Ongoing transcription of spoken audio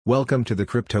Welcome to the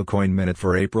Crypto Coin Minute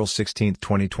for April 16,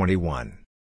 2021.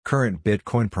 Current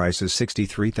Bitcoin price is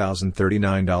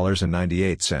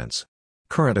 $63,039.98.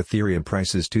 Current Ethereum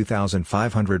price is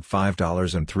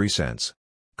 $2,505.03.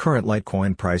 Current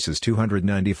Litecoin price is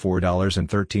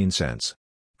 $294.13.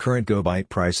 Current GoByte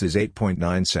price is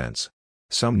 8.9 cents.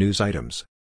 Some news items.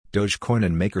 Dogecoin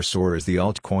and Maker soar as the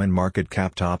altcoin market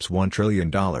cap tops $1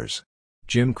 trillion.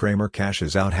 Jim Cramer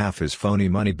cashes out half his phony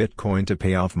money Bitcoin to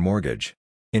pay off mortgage.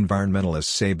 Environmentalists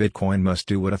say Bitcoin must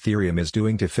do what Ethereum is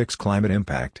doing to fix climate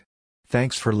impact.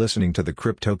 Thanks for listening to the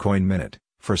Crypto Coin Minute.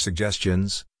 For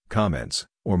suggestions, comments,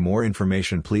 or more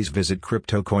information, please visit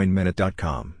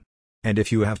CryptoCoinMinute.com. And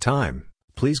if you have time,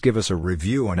 please give us a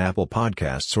review on Apple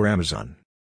Podcasts or Amazon.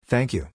 Thank you.